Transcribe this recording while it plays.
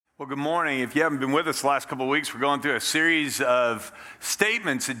Well, good morning. If you haven't been with us the last couple of weeks, we're going through a series of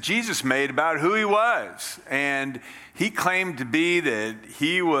statements that Jesus made about who he was. And he claimed to be that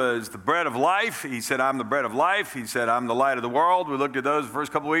he was the bread of life. He said, I'm the bread of life. He said, I'm the light of the world. We looked at those the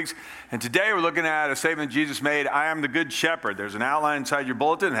first couple of weeks. And today we're looking at a statement Jesus made, I am the good shepherd. There's an outline inside your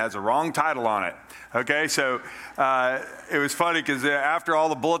bulletin that has a wrong title on it. Okay, so it was funny because after all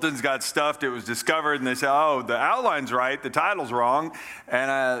the bulletins got stuffed, it was discovered, and they said, oh, the outline's right, the title's wrong.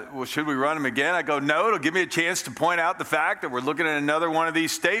 And well, should we run them again? I go, no, it'll give me a chance to point out the fact that we're looking at another one of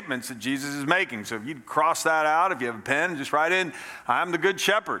these statements that Jesus is making. So if you'd cross that out, if you have a pen, just write in, I'm the good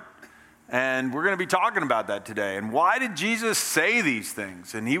shepherd. And we're going to be talking about that today. And why did Jesus say these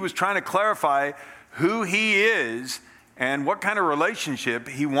things? And he was trying to clarify who he is and what kind of relationship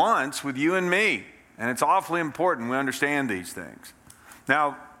he wants with you and me. And it's awfully important we understand these things.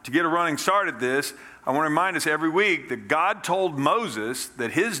 Now, to get a running start at this, I want to remind us every week that God told Moses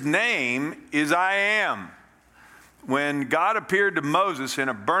that his name is I am. When God appeared to Moses in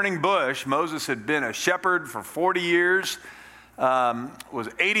a burning bush, Moses had been a shepherd for 40 years, was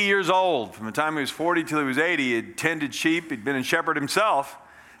 80 years old. From the time he was 40 till he was 80, he had tended sheep. He'd been a shepherd himself.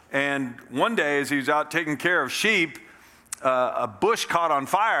 And one day, as he was out taking care of sheep, a bush caught on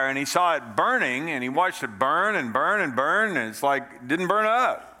fire, and he saw it burning, and he watched it burn and burn and burn, and it's like it didn't burn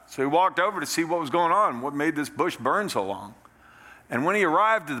up. So he walked over to see what was going on, what made this bush burn so long. And when he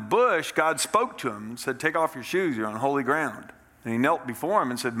arrived at the bush, God spoke to him and said, take off your shoes, you're on holy ground. And he knelt before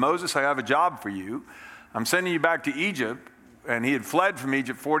him and said, Moses, I have a job for you. I'm sending you back to Egypt. And he had fled from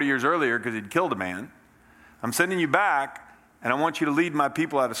Egypt 40 years earlier because he'd killed a man. I'm sending you back, and I want you to lead my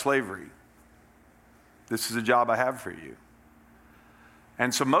people out of slavery. This is a job I have for you.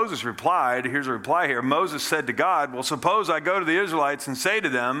 And so Moses replied, here's a reply here. Moses said to God, well, suppose I go to the Israelites and say to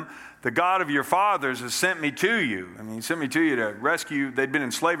them, the God of your fathers has sent me to you. I mean, he sent me to you to rescue. They'd been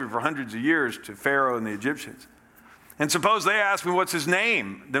in slavery for hundreds of years to Pharaoh and the Egyptians. And suppose they ask me, what's his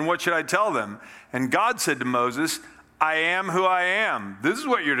name? Then what should I tell them? And God said to Moses, I am who I am. This is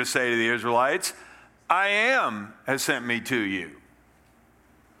what you're to say to the Israelites. I am has sent me to you.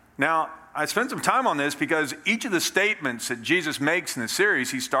 Now, I spent some time on this because each of the statements that Jesus makes in the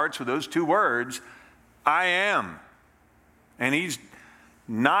series, he starts with those two words, I am. And he's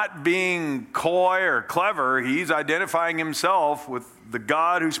not being coy or clever. He's identifying himself with the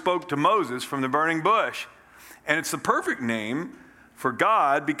God who spoke to Moses from the burning bush. And it's the perfect name for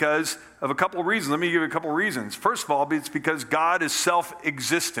God because of a couple of reasons. Let me give you a couple of reasons. First of all, it's because God is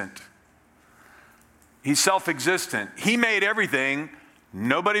self-existent. He's self-existent. He made everything.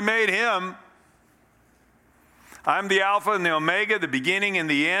 Nobody made him. I'm the Alpha and the Omega, the beginning and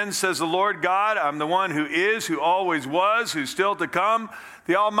the end, says the Lord God. I'm the one who is, who always was, who's still to come,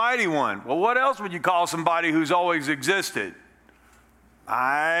 the Almighty One. Well, what else would you call somebody who's always existed?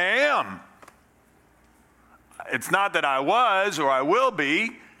 I am. It's not that I was or I will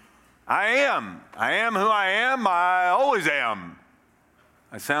be. I am. I am who I am. I always am.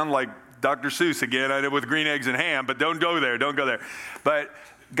 I sound like Dr. Seuss again. I did with green eggs and ham, but don't go there. Don't go there. But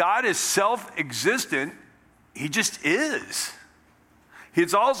God is self-existent. He just is.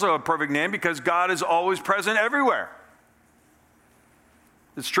 It's also a perfect name because God is always present everywhere.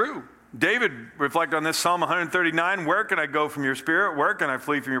 It's true. David reflected on this, Psalm 139, where can I go from your spirit? Where can I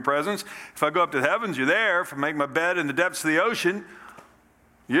flee from your presence? If I go up to the heavens, you're there. If I make my bed in the depths of the ocean,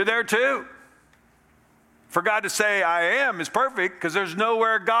 you're there too. For God to say I am is perfect because there's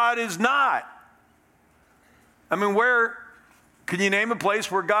nowhere God is not. I mean, where can you name a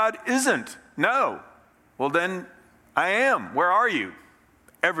place where God isn't? No. Well, then I am. Where are you?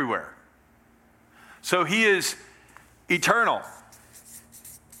 Everywhere. So he is eternal.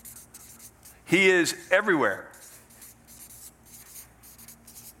 He is everywhere.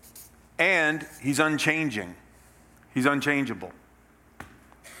 And he's unchanging. He's unchangeable.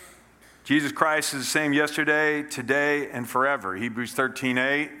 Jesus Christ is the same yesterday, today, and forever. Hebrews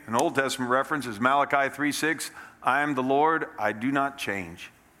 13:8, an Old Testament reference is Malachi 3:6. I am the Lord, I do not change.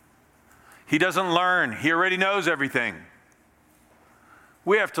 He doesn't learn. He already knows everything.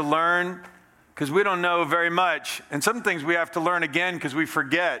 We have to learn because we don't know very much. And some things we have to learn again because we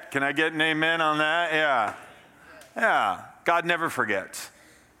forget. Can I get an amen on that? Yeah. Yeah. God never forgets.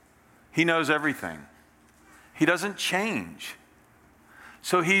 He knows everything. He doesn't change.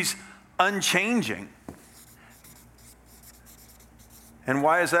 So he's unchanging. And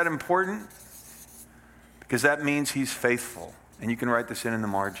why is that important? Because that means he's faithful. And you can write this in the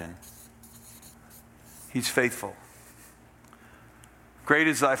margin. He's faithful. Great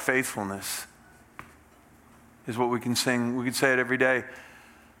is thy faithfulness, is what we can sing. We can say it every day.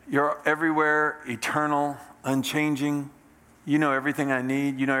 You're everywhere, eternal, unchanging. You know everything I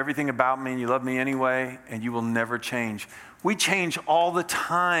need. You know everything about me, and you love me anyway, and you will never change. We change all the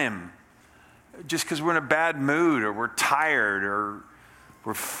time just because we're in a bad mood or we're tired or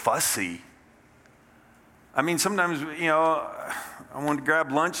we're fussy. I mean, sometimes, I want to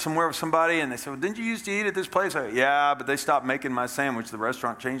grab lunch somewhere with somebody, and they say, well, didn't you used to eat at this place? I go, yeah, but they stopped making my sandwich. The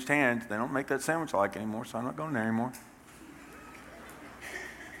restaurant changed hands. They don't make that sandwich I like anymore, so I'm not going there anymore.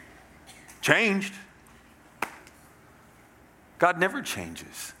 Changed. God never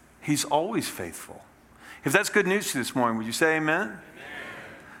changes. He's always faithful. If that's good news to you this morning, would you say amen? Amen?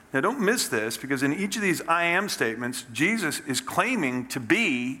 Now, don't miss this, because in each of these I am statements, Jesus is claiming to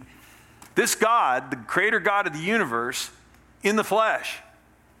be this God, the creator God of the universe, in the flesh.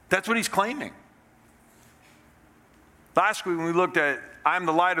 That's what he's claiming. Last week when we looked at I'm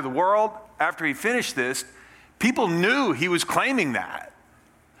the light of the world, after he finished this, people knew he was claiming that.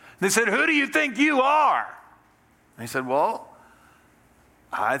 They said, who do you think you are? And he said, well,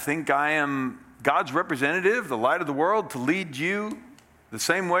 I think I am God's representative, the light of the world, to lead you the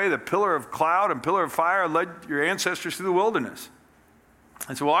same way the pillar of cloud and pillar of fire led your ancestors through the wilderness.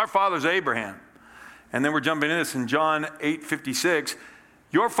 And so, well, our father's Abraham. And then we're jumping into this in John 8:56.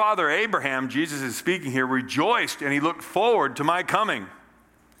 Your father Abraham, Jesus is speaking here, rejoiced and he looked forward to my coming.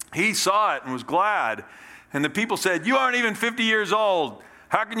 He saw it and was glad. And the people said, you aren't even 50 years old.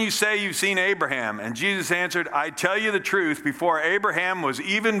 How can you say you've seen Abraham? And Jesus answered, I tell you the truth, before Abraham was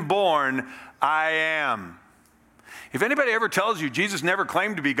even born, I am. If anybody ever tells you Jesus never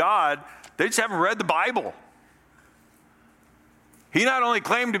claimed to be God, they just haven't read the Bible. He not only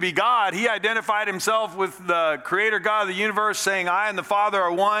claimed to be God, he identified himself with the creator God of the universe, saying, I and the Father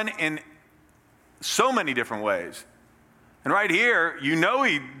are one, in so many different ways. And right here,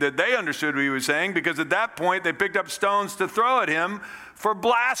 that they understood what he was saying, because at that point they picked up stones to throw at him for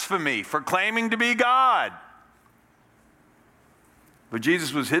blasphemy, for claiming to be God. But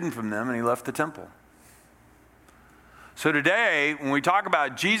Jesus was hidden from them and he left the temple. So today, when we talk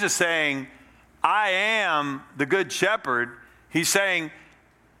about Jesus saying, I am the good shepherd, he's saying,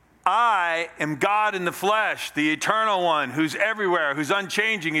 I am God in the flesh, the eternal one who's everywhere, who's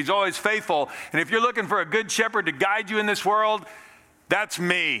unchanging, he's always faithful. And if you're looking for a good shepherd to guide you in this world, that's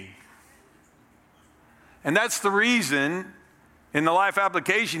me. And that's the reason in the life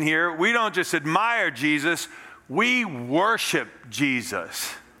application here, we don't just admire Jesus, we worship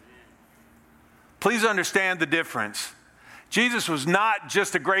Jesus. Please understand the difference. Jesus was not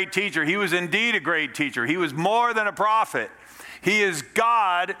just a great teacher. He was indeed a great teacher. He was more than a prophet. He is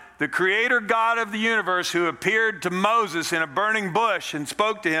God, the creator God of the universe, who appeared to Moses in a burning bush and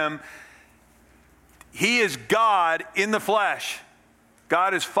spoke to him. He is God in the flesh.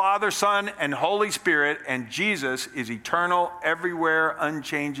 God is Father, Son, and Holy Spirit, and Jesus is eternal, everywhere,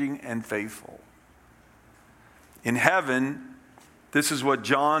 unchanging, and faithful. In heaven, this is what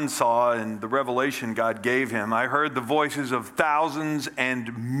John saw in the revelation God gave him. I heard the voices of thousands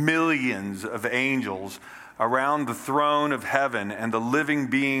and millions of angels around the throne of heaven and the living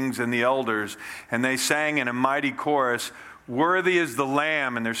beings and the elders, and they sang in a mighty chorus, worthy is the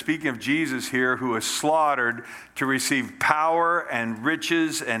Lamb, and they're speaking of Jesus here, who was slaughtered to receive power and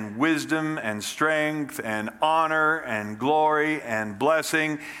riches and wisdom and strength and honor and glory and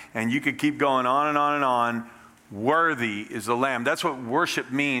blessing. And you could keep going on and on and on. Worthy is the Lamb. That's what worship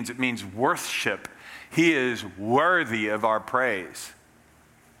means. It means worship. He is worthy of our praise.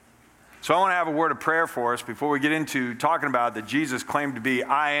 So I want to have a word of prayer for us before we get into talking about that Jesus claimed to be,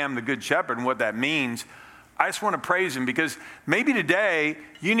 I am the good shepherd, and what that means. I just want to praise him, because maybe today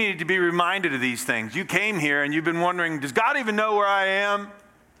you needed to be reminded of these things. You came here and you've been wondering, does God even know where I am?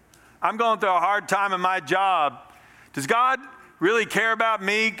 I'm going through a hard time in my job. Does God really care about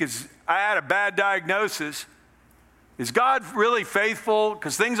me because I had a bad diagnosis? Is God really faithful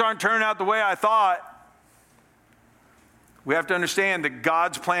because things aren't turning out the way I thought? We have to understand that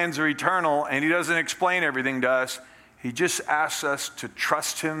God's plans are eternal, and he doesn't explain everything to us. He just asks us to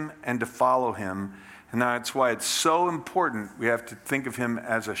trust him and to follow him. And that's why it's so important we have to think of him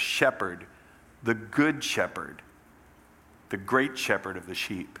as a shepherd, the good shepherd, the great shepherd of the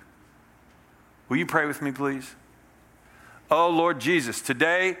sheep. Will you pray with me, please? Oh, Lord Jesus,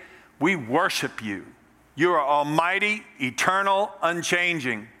 today we worship you. You are almighty, eternal,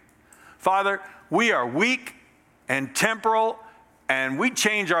 unchanging. Father, we are weak and temporal, and we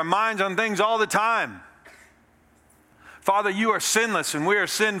change our minds on things all the time. Father, you are sinless and we are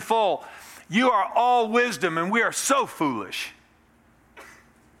sinful. You are all wisdom and we are so foolish.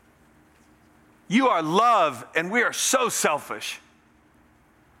 You are love and we are so selfish.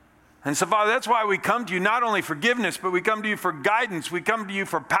 And so, Father, that's why we come to you, not only forgiveness, but we come to you for guidance. We come to you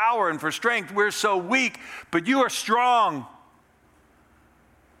for power and for strength. We're so weak, but you are strong.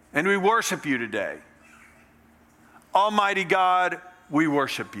 And we worship you today. Almighty God, we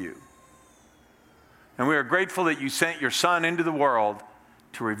worship you. And we are grateful that you sent your Son into the world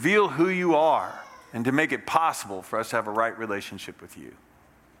to reveal who you are and to make it possible for us to have a right relationship with you.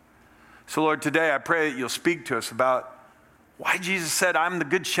 So Lord, today I pray that you'll speak to us about why Jesus said, I'm the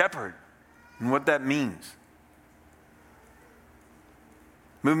good shepherd, and what that means.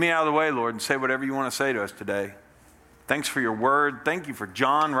 Move me out of the way, Lord, and say whatever you want to say to us today. Thanks for your word. Thank you for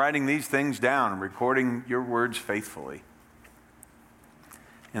John writing these things down and recording your words faithfully.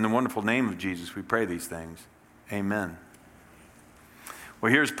 In the wonderful name of Jesus, we pray these things. Amen.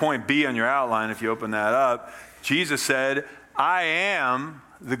 Well, here's point B on your outline if you open that up. Jesus said, I am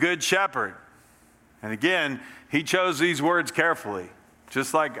the good shepherd. And again, he chose these words carefully.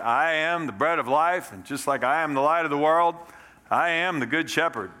 Just like I am the bread of life, and just like I am the light of the world, I am the good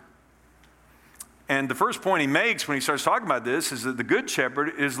shepherd. And the first point he makes when he starts talking about this is that the good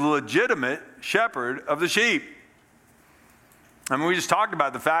shepherd is the legitimate shepherd of the sheep. I mean, we just talked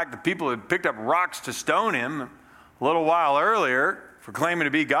about the fact that people had picked up rocks to stone him a little while earlier for claiming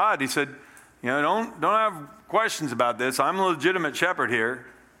to be God. He said, don't have questions about this. I'm a legitimate shepherd here.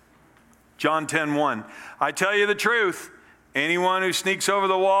 John 10:1. I tell you the truth, anyone who sneaks over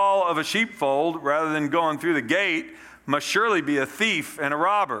the wall of a sheepfold rather than going through the gate must surely be a thief and a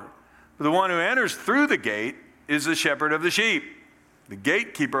robber. But the one who enters through the gate is the shepherd of the sheep. The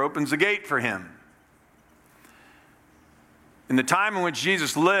gatekeeper opens the gate for him. In the time in which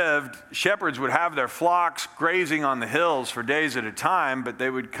Jesus lived, shepherds would have their flocks grazing on the hills for days at a time, but they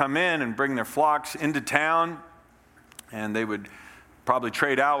would come in and bring their flocks into town, and they would probably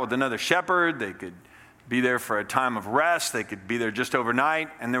trade out with another shepherd. They could be there for a time of rest. They could be there just overnight,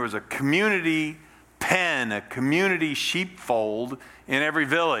 and there was a community pen, a community sheepfold in every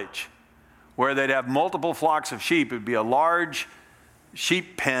village where they'd have multiple flocks of sheep. It would be a large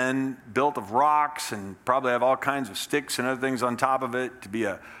sheep pen built of rocks and probably have all kinds of sticks and other things on top of it to be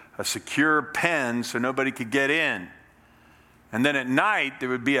a secure pen so nobody could get in. And then at night, there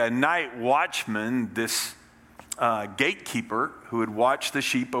would be a night watchman, this gatekeeper, who would watch the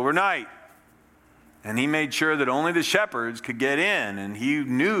sheep overnight. And he made sure that only the shepherds could get in, and he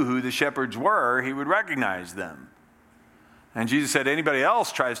knew who the shepherds were. He would recognize them. And Jesus said, anybody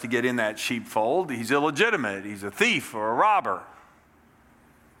else tries to get in that sheepfold, he's illegitimate. He's a thief or a robber.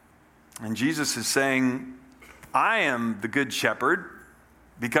 And Jesus is saying, I am the good shepherd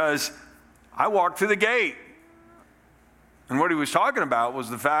because I walked through the gate. And what he was talking about was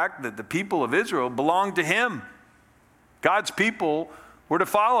the fact that the people of Israel belonged to him. God's people were to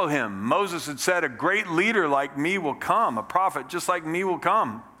follow him. Moses had said, a great leader like me will come, a prophet just like me will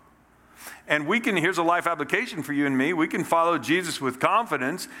come. And here's a life application for you and me, we can follow Jesus with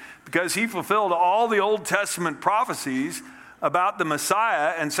confidence because he fulfilled all the Old Testament prophecies about the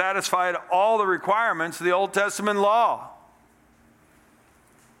Messiah and satisfied all the requirements of the Old Testament law.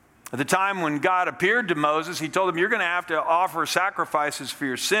 At the time when God appeared to Moses, he told him, you're going to have to offer sacrifices for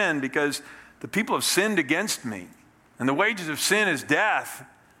your sin because the people have sinned against me. And the wages of sin is death.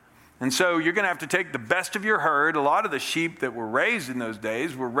 And so you're going to have to take the best of your herd. A lot of the sheep that were raised in those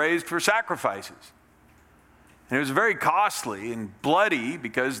days were raised for sacrifices. And it was very costly and bloody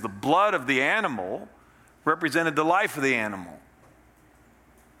because the blood of the animal represented the life of the animal.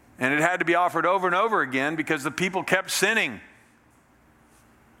 And it had to be offered over and over again because the people kept sinning.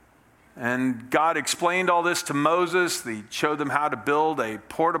 And God explained all this to Moses. He showed them how to build a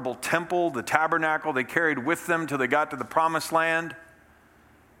portable temple, the tabernacle they carried with them till they got to the promised land.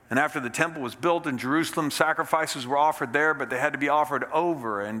 And after the temple was built in Jerusalem, sacrifices were offered there, but they had to be offered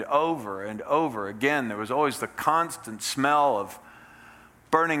over and over and over again. There was always the constant smell of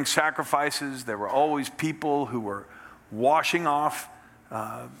burning sacrifices. There were always people who were washing off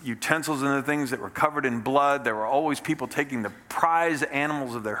utensils and other things that were covered in blood. There were always people taking the prize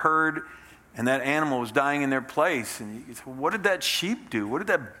animals of their herd, and that animal was dying in their place. And you say, what did that sheep do? What did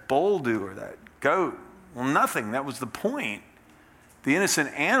that bull do or that goat? Well, nothing. That was the point. The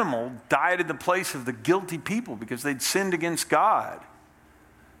innocent animal died in the place of the guilty people because they'd sinned against God.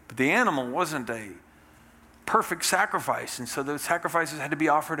 But the animal wasn't a perfect sacrifice, and so those sacrifices had to be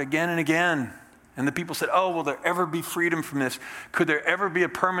offered again and again. And the people said, oh, will there ever be freedom from this? Could there ever be a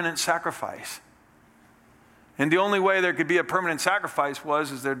permanent sacrifice? And the only way there could be a permanent sacrifice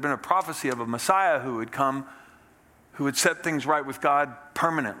was there had been a prophecy of a Messiah who would come, who would set things right with God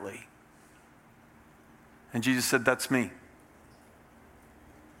permanently. And Jesus said, that's me.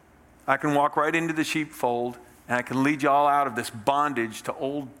 I can walk right into the sheepfold, and I can lead you all out of this bondage to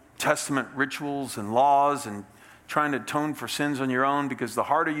Old Testament rituals and laws and trying to atone for sins on your own, because the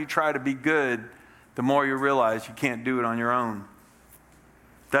harder you try to be good, the more you realize you can't do it on your own.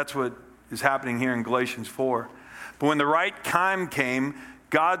 That's what is happening here in Galatians 4. But when the right time came,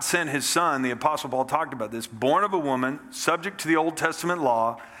 God sent his son, the Apostle Paul talked about this, born of a woman, subject to the Old Testament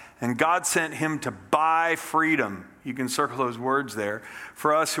law, and God sent him to buy freedom. You can circle those words there.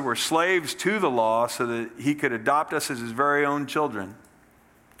 For us who were slaves to the law, so that he could adopt us as his very own children.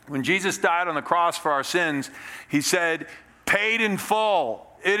 When Jesus died on the cross for our sins, he said, paid in full.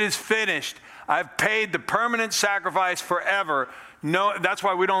 It is finished. I've paid the permanent sacrifice forever. No, that's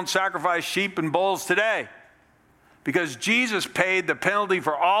why we don't sacrifice sheep and bulls today. Because Jesus paid the penalty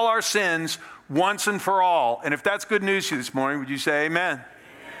for all our sins once and for all. And if that's good news to you this morning, would you say amen? Amen.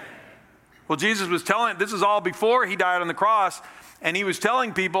 Well, Jesus was telling, this is all before he died on the cross, and he was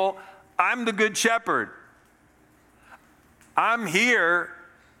telling people, I'm the good shepherd. I'm here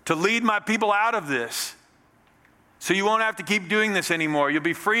to lead my people out of this. So you won't have to keep doing this anymore. You'll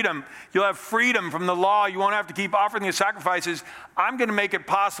have freedom from the law. You won't have to keep offering the sacrifices. I'm going to make it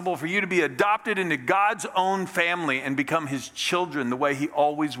possible for you to be adopted into God's own family and become his children the way he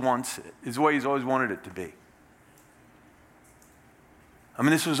always wants it, is the way he's always wanted it to be. I mean,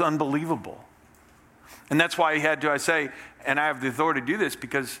 this was unbelievable. And that's why he had to, I say, and I have the authority to do this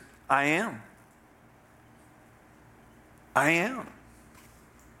because I am. I am.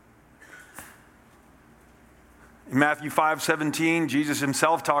 In Matthew 5:17, Jesus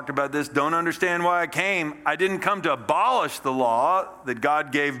himself talked about this. Don't understand why I came. I didn't come to abolish the law that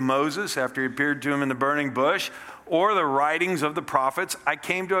God gave Moses after he appeared to him in the burning bush, or the writings of the prophets. I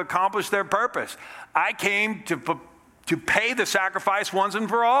came to accomplish their purpose. I came to pay the sacrifice once and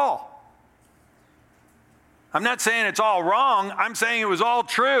for all. I'm not saying it's all wrong. I'm saying it was all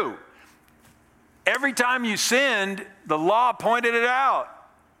true. Every time you sinned, the law pointed it out.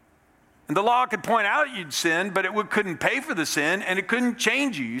 And the law could point out you'd sinned, but it couldn't pay for the sin, and it couldn't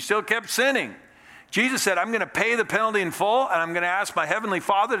change you. You still kept sinning. Jesus said, I'm going to pay the penalty in full, and I'm going to ask my heavenly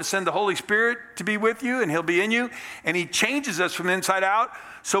Father to send the Holy Spirit to be with you, and he'll be in you. And he changes us from the inside out,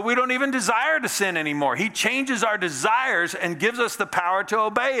 so we don't even desire to sin anymore. He changes our desires and gives us the power to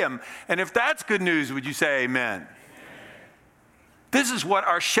obey him. And if that's good news, would you say amen? This is what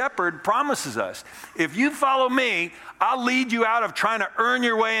our shepherd promises us. If you follow me, I'll lead you out of trying to earn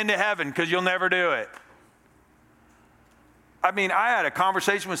your way into heaven because you'll never do it. I mean, I had a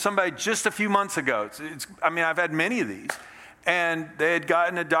conversation with somebody just a few months ago. I've had many of these. And they had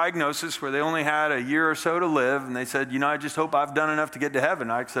gotten a diagnosis where they only had a year or so to live. And they said, I just hope I've done enough to get to heaven.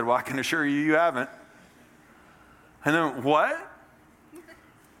 I said, well, I can assure you, you haven't. And then, what?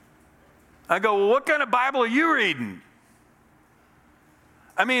 I go, well, what kind of Bible are you reading?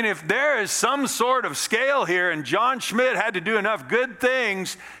 I mean, if there is some sort of scale here and John Schmidt had to do enough good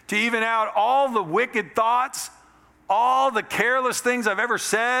things to even out all the wicked thoughts, all the careless things I've ever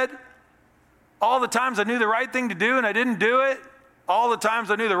said, all the times I knew the right thing to do and I didn't do it, all the times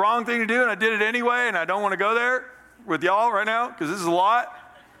I knew the wrong thing to do and I did it anyway, and I don't want to go there with y'all right now because this is a lot.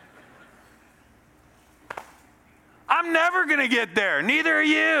 I'm never going to get there. Neither are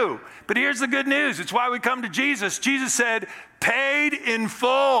you. But here's the good news. It's why we come to Jesus. Jesus said, paid in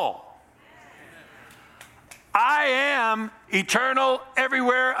full. I am eternal,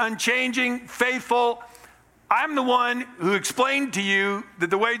 everywhere, unchanging, faithful. I'm the one who explained to you that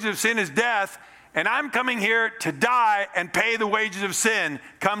the wages of sin is death, and I'm coming here to die and pay the wages of sin.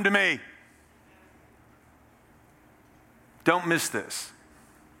 Come to me. Don't miss this.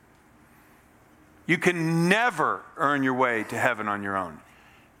 You can never earn your way to heaven on your own.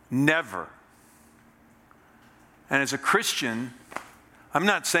 Never. And as a Christian, I'm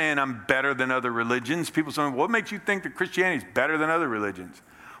not saying I'm better than other religions. People say, what makes you think that Christianity is better than other religions?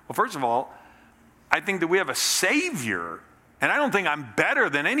 Well, first of all, I think that we have a Savior, and I don't think I'm better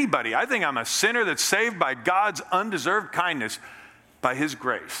than anybody. I think I'm a sinner that's saved by God's undeserved kindness by his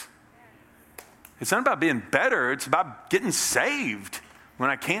grace. It's not about being better. It's about getting saved when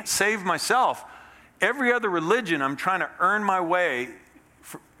I can't save myself. Every other religion, I'm trying to earn my way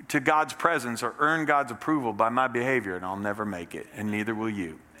to God's presence or earn God's approval by my behavior, and I'll never make it, and neither will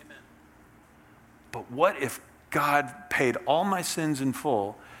you. Amen. But what if God paid all my sins in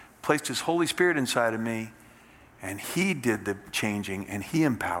full, placed his Holy Spirit inside of me, and he did the changing, and he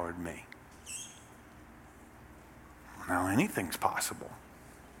empowered me? Now, anything's possible.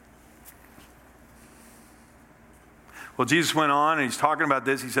 Well, Jesus went on, and he's talking about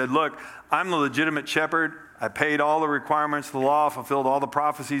this. He said, look, I'm the legitimate shepherd. I paid all the requirements of the law, fulfilled all the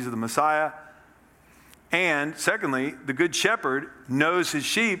prophecies of the Messiah. And secondly, the good shepherd knows his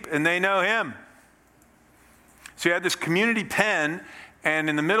sheep, and they know him. So you had this community pen, and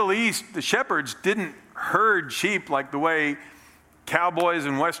in the Middle East, the shepherds didn't herd sheep like the way cowboys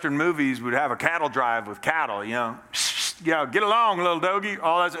in Western movies would have a cattle drive with cattle, get along, little doggy.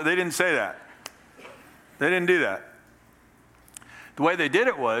 All that. They didn't say that. They didn't do that. The way they did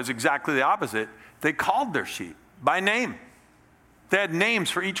it was exactly the opposite. They called their sheep by name. They had names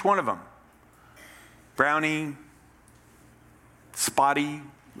for each one of them. Brownie, Spotty,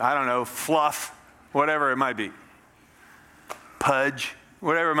 I don't know, Fluff, whatever it might be. Pudge,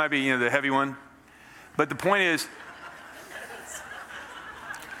 whatever it might be, the heavy one. But the point is,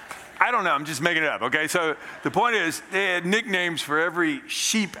 I don't know, I'm just making it up, okay? So the point is, they had nicknames for every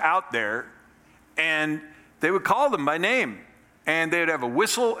sheep out there, and they would call them by name. And they would have a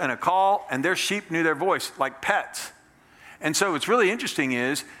whistle and a call, and their sheep knew their voice, like pets. And so what's really interesting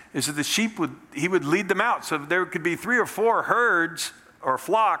is that the sheep he would lead them out. So there could be 3 or 4 herds or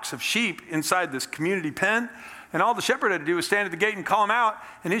flocks of sheep inside this community pen, and all the shepherd had to do was stand at the gate and call them out,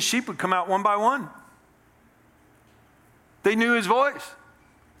 and his sheep would come out one by one. They knew his voice.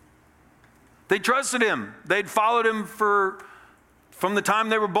 They trusted him. They'd followed him from the time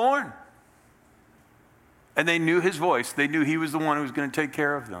they were born. And they knew his voice. They knew he was the one who was going to take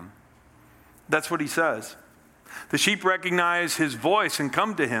care of them. That's what he says. The sheep recognize his voice and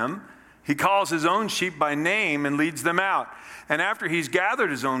come to him. He calls his own sheep by name and leads them out. And after he's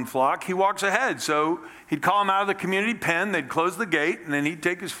gathered his own flock, he walks ahead. So he'd call them out of the community pen, they'd close the gate, and then he'd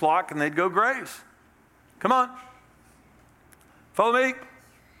take his flock and they'd go graze. Come on. Follow me.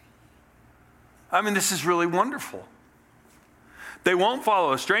 I mean, this is really wonderful. They won't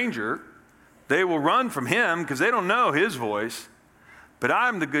follow a stranger. They will run from him because they don't know his voice. But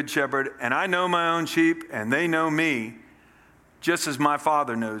I'm the good shepherd, and I know my own sheep, and they know me, just as my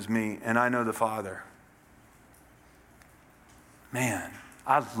Father knows me, and I know the Father. Man,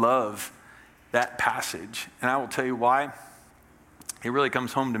 I love that passage. And I will tell you why. It really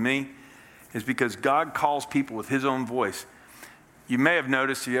comes home to me, is because God calls people with his own voice. You may have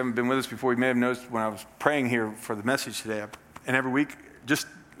noticed, if you haven't been with us before, you may have noticed when I was praying here for the message today, and every week, just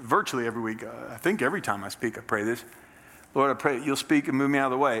virtually every week, I think every time I speak, I pray this. Lord, I pray you'll speak and move me out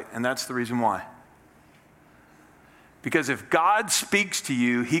of the way. And that's the reason why. Because if God speaks to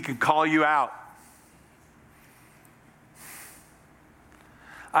you, he can call you out.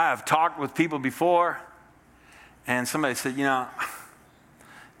 I have talked with people before, and somebody said, John,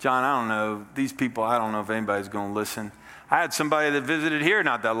 I don't know. These people, I don't know if anybody's going to listen. I had somebody that visited here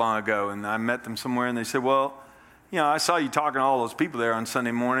not that long ago, and I met them somewhere, and they said, well, I saw you talking to all those people there on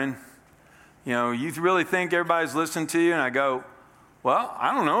Sunday morning. You really think everybody's listening to you? And I go, well,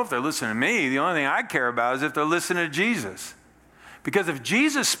 I don't know if they're listening to me. The only thing I care about is if they're listening to Jesus. Because if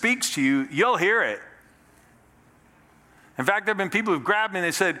Jesus speaks to you, you'll hear it. In fact, there have been people who've grabbed me and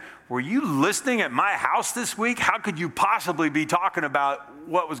they said, were you listening at my house this week? How could you possibly be talking about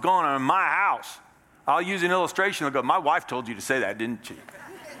what was going on in my house? I'll use an illustration. They'll go, my wife told you to say that, didn't she?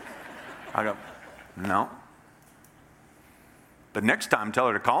 I go, no. But next time, tell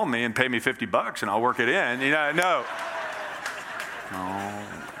her to call me and pay me $50 and I'll work it in. No.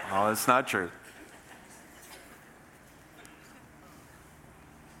 No, that's not true.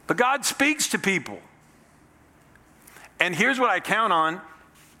 But God speaks to people. And here's what I count on.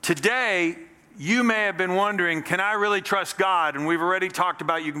 Today, you may have been wondering, can I really trust God? And we've already talked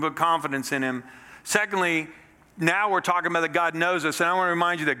about you can put confidence in him. Secondly, now we're talking about that God knows us. And I want to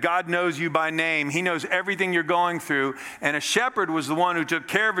remind you that God knows you by name. He knows everything you're going through. And a shepherd was the one who took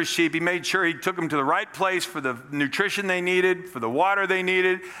care of his sheep. He made sure he took them to the right place for the nutrition they needed, for the water they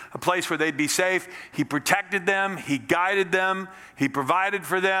needed, a place where they'd be safe. He protected them. He guided them. He provided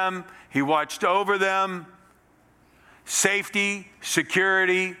for them. He watched over them. Safety,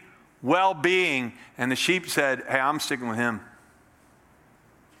 security, well-being. And the sheep said, hey, I'm sticking with him.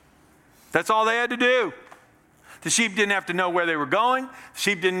 That's all they had to do. The sheep didn't have to know where they were going. The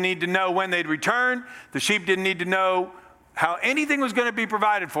sheep didn't need to know when they'd return. The sheep didn't need to know how anything was going to be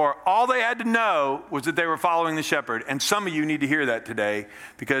provided for. All they had to know was that they were following the shepherd. And some of you need to hear that today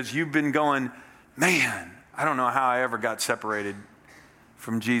because you've been going, man, I don't know how I ever got separated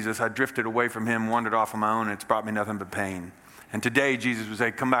from Jesus. I drifted away from him, wandered off on my own, and it's brought me nothing but pain. And today Jesus would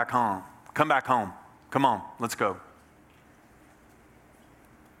say, come back home. Come back home. Come on, let's go.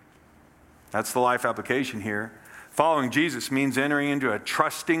 That's the life application here. Following Jesus means entering into a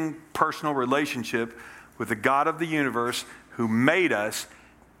trusting personal relationship with the God of the universe who made us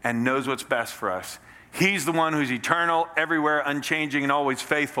and knows what's best for us. He's the one who's eternal, everywhere, unchanging, and always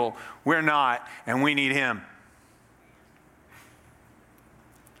faithful. We're not, and we need him.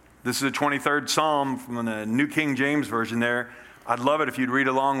 This is the 23rd Psalm from the New King James Version there. I'd love it if you'd read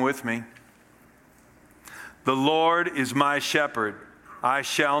along with me. The Lord is my shepherd. I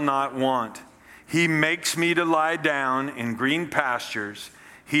shall not want. He makes me to lie down in green pastures.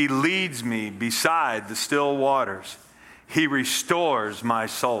 He leads me beside the still waters. He restores my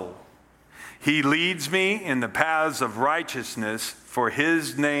soul. He leads me in the paths of righteousness for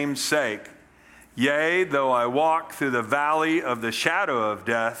his name's sake. Yea, though I walk through the valley of the shadow of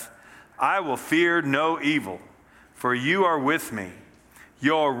death, I will fear no evil, for you are with me.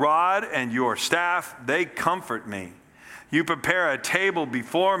 Your rod and your staff, they comfort me. You prepare a table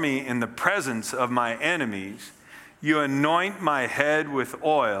before me in the presence of my enemies. You anoint my head with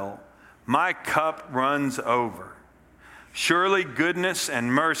oil. My cup runs over. Surely goodness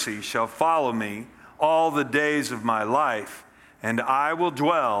and mercy shall follow me all the days of my life, and I will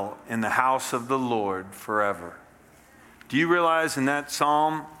dwell in the house of the Lord forever. Do you realize in that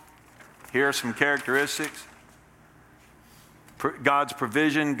psalm, here are some characteristics? God's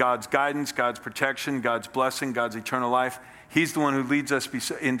provision, God's guidance, God's protection, God's blessing, God's eternal life. He's the one who leads us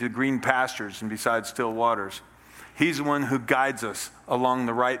into green pastures and beside still waters. He's the one who guides us along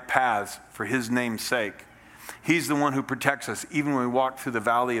the right paths for his name's sake. He's the one who protects us even when we walk through the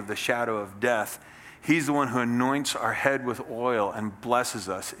valley of the shadow of death. He's the one who anoints our head with oil and blesses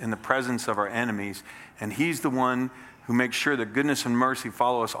us in the presence of our enemies. And he's the one who makes sure that goodness and mercy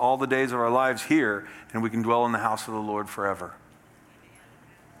follow us all the days of our lives here, and we can dwell in the house of the Lord forever.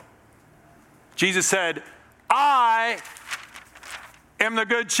 Jesus said, I am the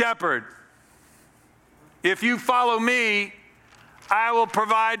good shepherd. If you follow me, I will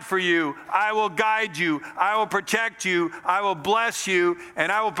provide for you. I will guide you. I will protect you. I will bless you.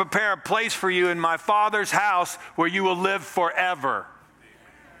 And I will prepare a place for you in my Father's house where you will live forever.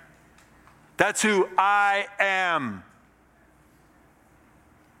 That's who I am.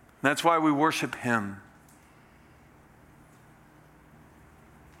 That's why we worship him.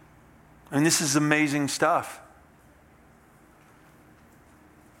 And this is amazing stuff.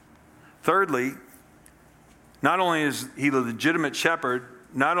 Thirdly, not only is he the legitimate shepherd,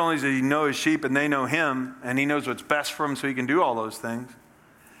 not only does he know his sheep and they know him, and he knows what's best for them so he can do all those things,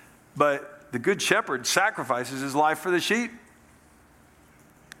 but the good shepherd sacrifices his life for the sheep.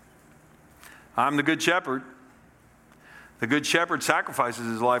 I'm the good shepherd. The good shepherd sacrifices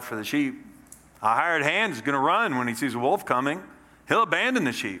his life for the sheep. A hired hand is going to run when he sees a wolf coming. He'll abandon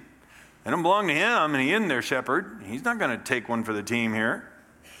the sheep. They don't belong to him, and he isn't their shepherd. He's not going to take one for the team here.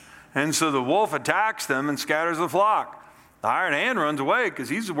 And so the wolf attacks them and scatters the flock. The hired hand runs away because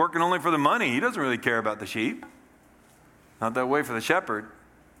he's working only for the money. He doesn't really care about the sheep. Not that way for the shepherd.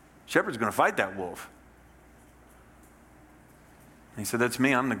 The shepherd's going to fight that wolf. And he said, that's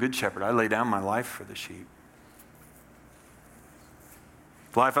me. I'm the good shepherd. I lay down my life for the sheep.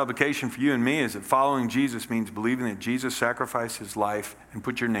 The life application for you and me is that following Jesus means believing that Jesus sacrificed his life, and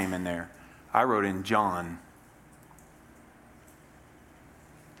put your name in there. I wrote in John.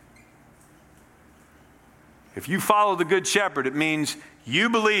 If you follow the Good Shepherd, it means you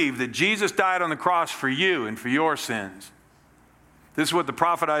believe that Jesus died on the cross for you and for your sins. This is what the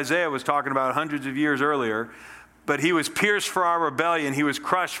prophet Isaiah was talking about hundreds of years earlier. But he was pierced for our rebellion. He was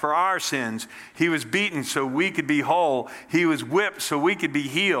crushed for our sins. He was beaten so we could be whole. He was whipped so we could be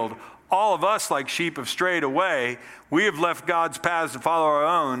healed. All of us, like sheep, have strayed away. We have left God's paths to follow our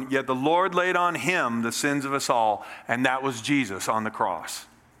own, yet the Lord laid on him the sins of us all, and that was Jesus on the cross.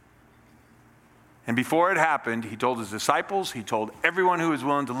 And before it happened, he told his disciples, he told everyone who was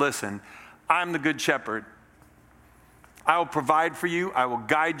willing to listen, I'm the good shepherd. I will provide for you. I will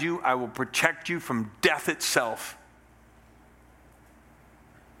guide you. I will protect you from death itself.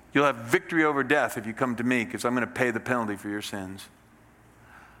 You'll have victory over death if you come to me, because I'm going to pay the penalty for your sins.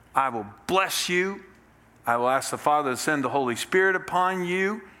 I will bless you. I will ask the Father to send the Holy Spirit upon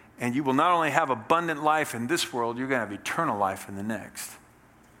you, and you will not only have abundant life in this world, you're going to have eternal life in the next.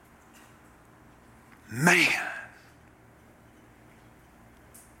 Man.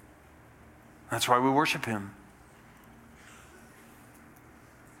 That's why we worship him.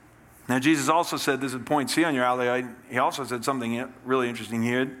 Now, Jesus also said, this is point C on your outline, he also said something really interesting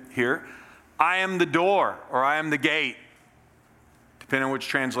here. I am the door, or I am the gate, depending on which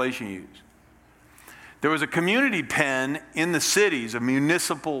translation you use. There was a community pen in the cities, a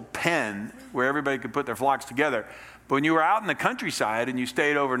municipal pen, where everybody could put their flocks together. But when you were out in the countryside and you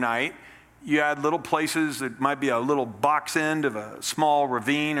stayed overnight, you had little places that might be a little box end of a small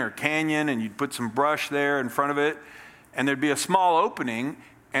ravine or canyon, and you'd put some brush there in front of it, and there'd be a small opening,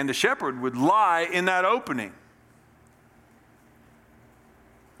 and the shepherd would lie in that opening.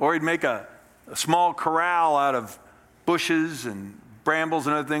 Or he'd make a small corral out of bushes and brambles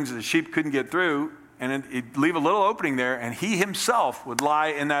and other things that the sheep couldn't get through, and he'd leave a little opening there, and he himself would lie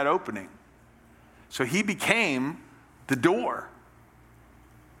in that opening. So he became the door.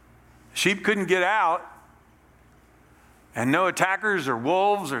 Sheep couldn't get out, and no attackers or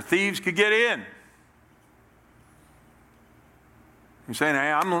wolves or thieves could get in. He's saying,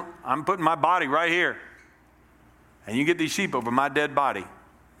 hey, I'm putting my body right here. And you get these sheep over my dead body.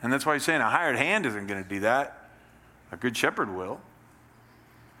 And that's why he's saying a hired hand isn't going to do that. A good shepherd will.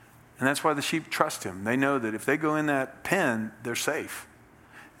 And that's why the sheep trust him. They know that if they go in that pen, they're safe.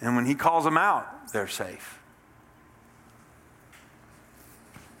 And when he calls them out, they're safe.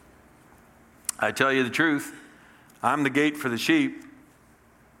 I tell you the truth, I'm the gate for the sheep.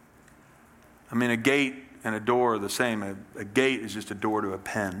 I mean, a gate and a door are the same. A gate is just a door to a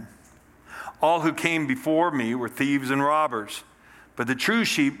pen. All who came before me were thieves and robbers, but the true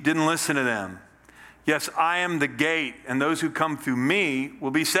sheep didn't listen to them. Yes, I am the gate, and those who come through me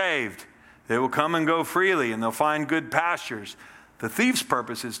will be saved. They will come and go freely, and they'll find good pastures. The thief's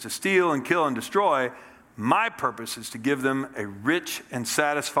purpose is to steal and kill and destroy. My purpose is to give them a rich and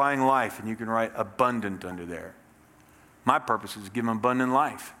satisfying life, and you can write abundant under there. My purpose is to give them abundant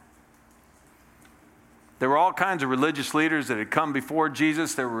life. There were all kinds of religious leaders that had come before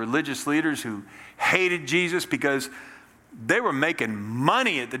Jesus. There were religious leaders who hated Jesus because they were making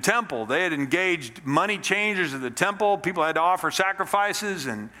money at the temple. They had engaged money changers at the temple. People had to offer sacrifices,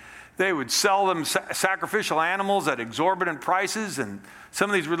 and they would sell them sacrificial animals at exorbitant prices. And some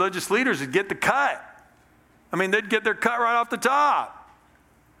of these religious leaders would get the cut. I mean, they'd get their cut right off the top.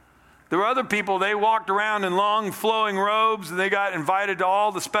 There were other people, they walked around in long flowing robes, and they got invited to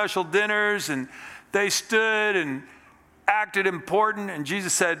all the special dinners, and they stood and acted important, and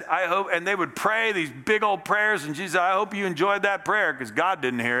Jesus said, I hope, and they would pray these big old prayers, and Jesus said, I hope you enjoyed that prayer, because God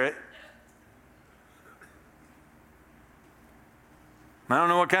didn't hear it. I don't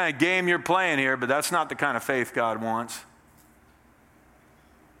know what kind of game you're playing here, but that's not the kind of faith God wants.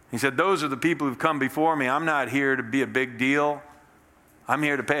 He said, those are the people who've come before me. I'm not here to be a big deal. I'm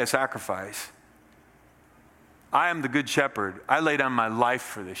here to pay a sacrifice. I am the good shepherd. I lay down my life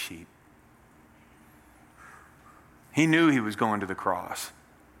for the sheep. He knew he was going to the cross.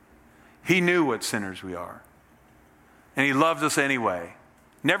 He knew what sinners we are. And he loved us anyway.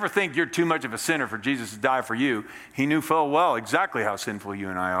 Never think you're too much of a sinner for Jesus to die for you. He knew full well exactly how sinful you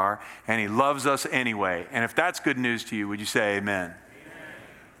and I are, and he loves us anyway. And if that's good news to you, would you say amen? Amen.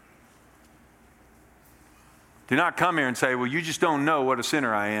 Do not come here and say, well, you just don't know what a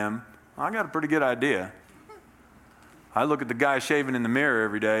sinner I am. I got a pretty good idea. I look at the guy shaving in the mirror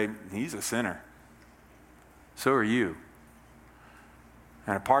every day. He's a sinner. So are you.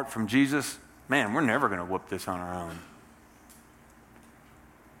 And apart from Jesus, man, we're never going to whoop this on our own.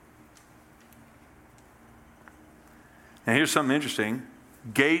 Now here's something interesting.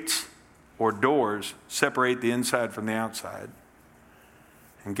 Gates or doors separate the inside from the outside.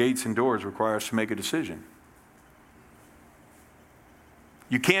 And gates and doors require us to make a decision.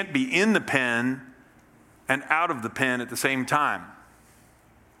 You can't be in the pen and out of the pen at the same time.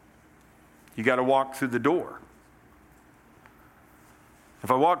 You got to walk through the door. If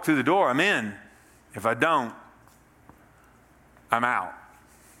I walk through the door, I'm in. If I don't, I'm out.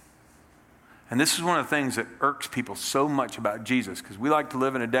 And this is one of the things that irks people so much about Jesus, because we like to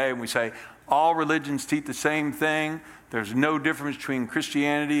live in a day and we say, all religions teach the same thing. There's no difference between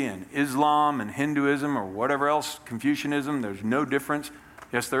Christianity and Islam and Hinduism or whatever else, Confucianism. There's no difference.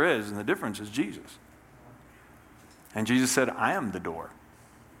 Yes, there is, and the difference is Jesus. And Jesus said, I am the door.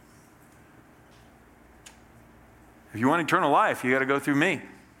 If you want eternal life, you got to go through me.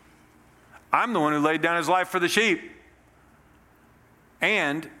 I'm the one who laid down his life for the sheep.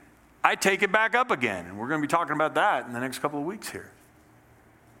 And I take it back up again. And we're going to be talking about that in the next couple of weeks here.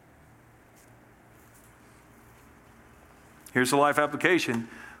 Here's the life application.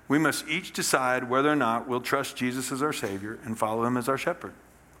 We must each decide whether or not we'll trust Jesus as our Savior and follow him as our shepherd.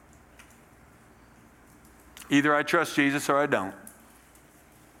 Either I trust Jesus or I don't.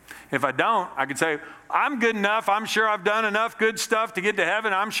 If I don't, I could say, I'm good enough. I'm sure I've done enough good stuff to get to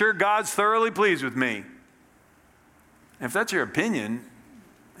heaven. I'm sure God's thoroughly pleased with me. If that's your opinion,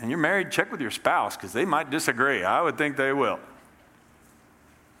 and you're married, check with your spouse, because they might disagree. I would think they will.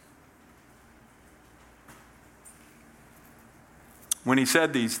 When he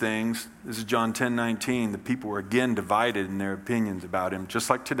said these things, this is John 10:19, the people were again divided in their opinions about him, just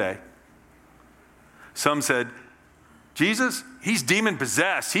like today. Some said, Jesus, he's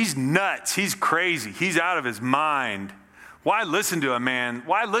demon-possessed. He's nuts. He's crazy. He's out of his mind. Why listen to a man?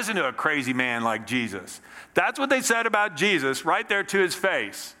 Why listen to a crazy man like Jesus? That's what they said about Jesus right there to his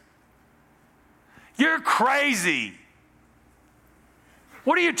face. You're crazy.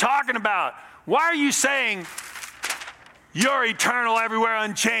 What are you talking about? Why are you saying you're eternal, everywhere,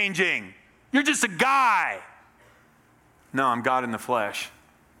 unchanging? You're just a guy. No, I'm God in the flesh.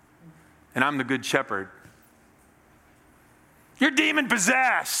 And I'm the good shepherd. You're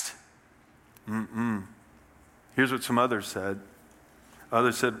demon-possessed. Here's what some others said.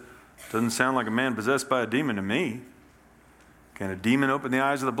 Others said, doesn't sound like a man possessed by a demon to me. Can a demon open the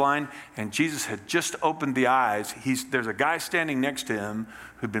eyes of the blind? And Jesus had just opened the eyes. There's a guy standing next to him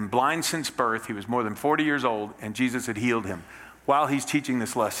who'd been blind since birth. He was more than 40 years old, and Jesus had healed him while he's teaching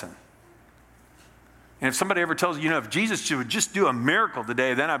this lesson. And if somebody ever tells you, if Jesus would just do a miracle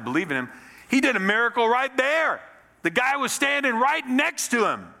today, then I believe in him. He did a miracle right there. The guy was standing right next to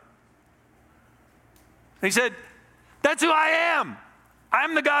him. And he said, that's who I am.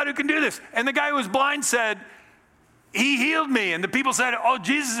 I'm the God who can do this. And the guy who was blind said, he healed me. And the people said, oh,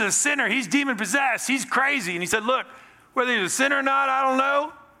 Jesus is a sinner. He's demon-possessed. He's crazy. And he said, look, whether he's a sinner or not, I don't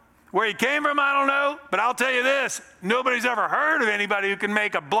know. Where he came from, I don't know. But I'll tell you this, nobody's ever heard of anybody who can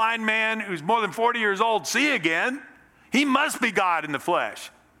make a blind man who's more than 40 years old see again. He must be God in the flesh.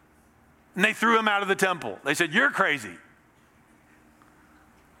 And they threw him out of the temple. They said, you're crazy.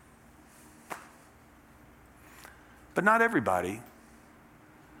 But not everybody.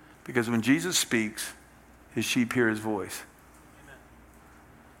 Because when Jesus speaks, his sheep hear his voice. Amen.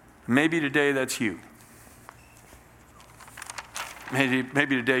 Maybe today that's you.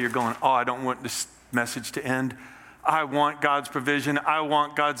 Maybe today you're going, oh, I don't want this message to end. I want God's provision. I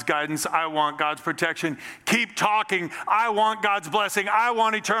want God's guidance. I want God's protection. Keep talking. I want God's blessing. I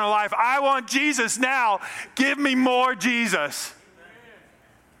want eternal life. I want Jesus now. Give me more Jesus.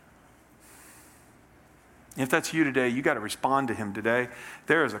 If that's you today, you got to respond to him today.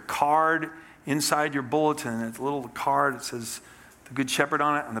 There is a card inside your bulletin. It's a little card that says the Good Shepherd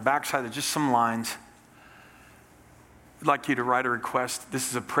on it. On the backside, there's just some lines. I'd like you to write a request. This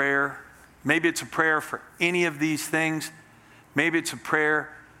is a prayer. Maybe it's a prayer for any of these things. Maybe it's a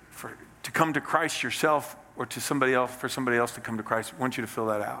prayer to come to Christ yourself or to somebody else, for somebody else to come to Christ. I want you to fill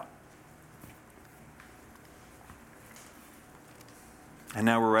that out. And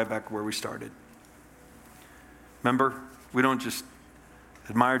now we're right back where we started. Remember, we don't just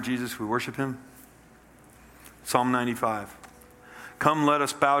admire Jesus, we worship him. Psalm 95. Come, let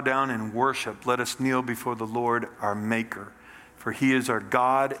us bow down and worship. Let us kneel before the Lord, our Maker. For he is our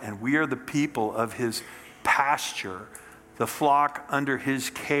God, and we are the people of his pasture, the flock under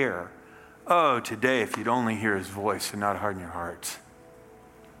his care. Oh, today, if you'd only hear his voice and not harden your hearts.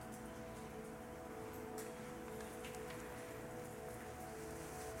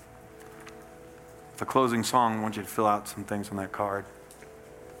 The closing song, I want you to fill out some things on that card.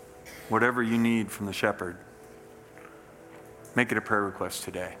 Whatever you need from the shepherd, make it a prayer request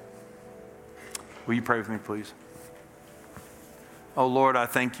today. Will you pray with me, please? Oh, Lord, I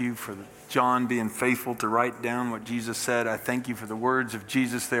thank you for John being faithful to write down what Jesus said. I thank you for the words of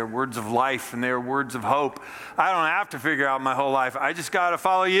Jesus. They are words of life and they are words of hope. I don't have to figure out my whole life. I just got to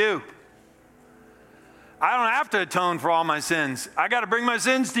follow you. I don't have to atone for all my sins. I got to bring my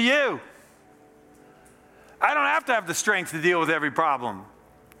sins to you. I don't have to have the strength to deal with every problem.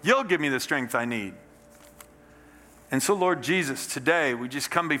 You'll give me the strength I need. And so, Lord Jesus, today we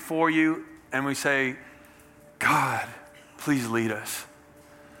just come before you and we say, God, please lead us.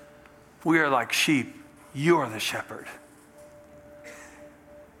 We are like sheep. You're the shepherd.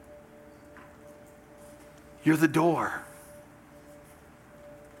 You're the door.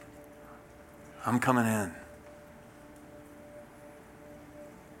 I'm coming in.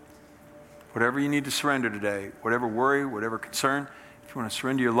 Whatever you need to surrender today, whatever worry, whatever concern, if you want to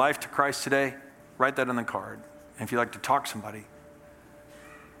surrender your life to Christ today, write that on the card. And if you'd like to talk to somebody,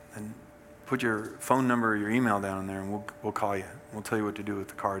 then put your phone number or your email down there and we'll call you. We'll tell you what to do with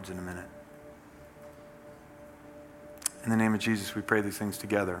the cards in a minute. In the name of Jesus, we pray these things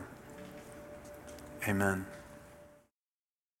together. Amen.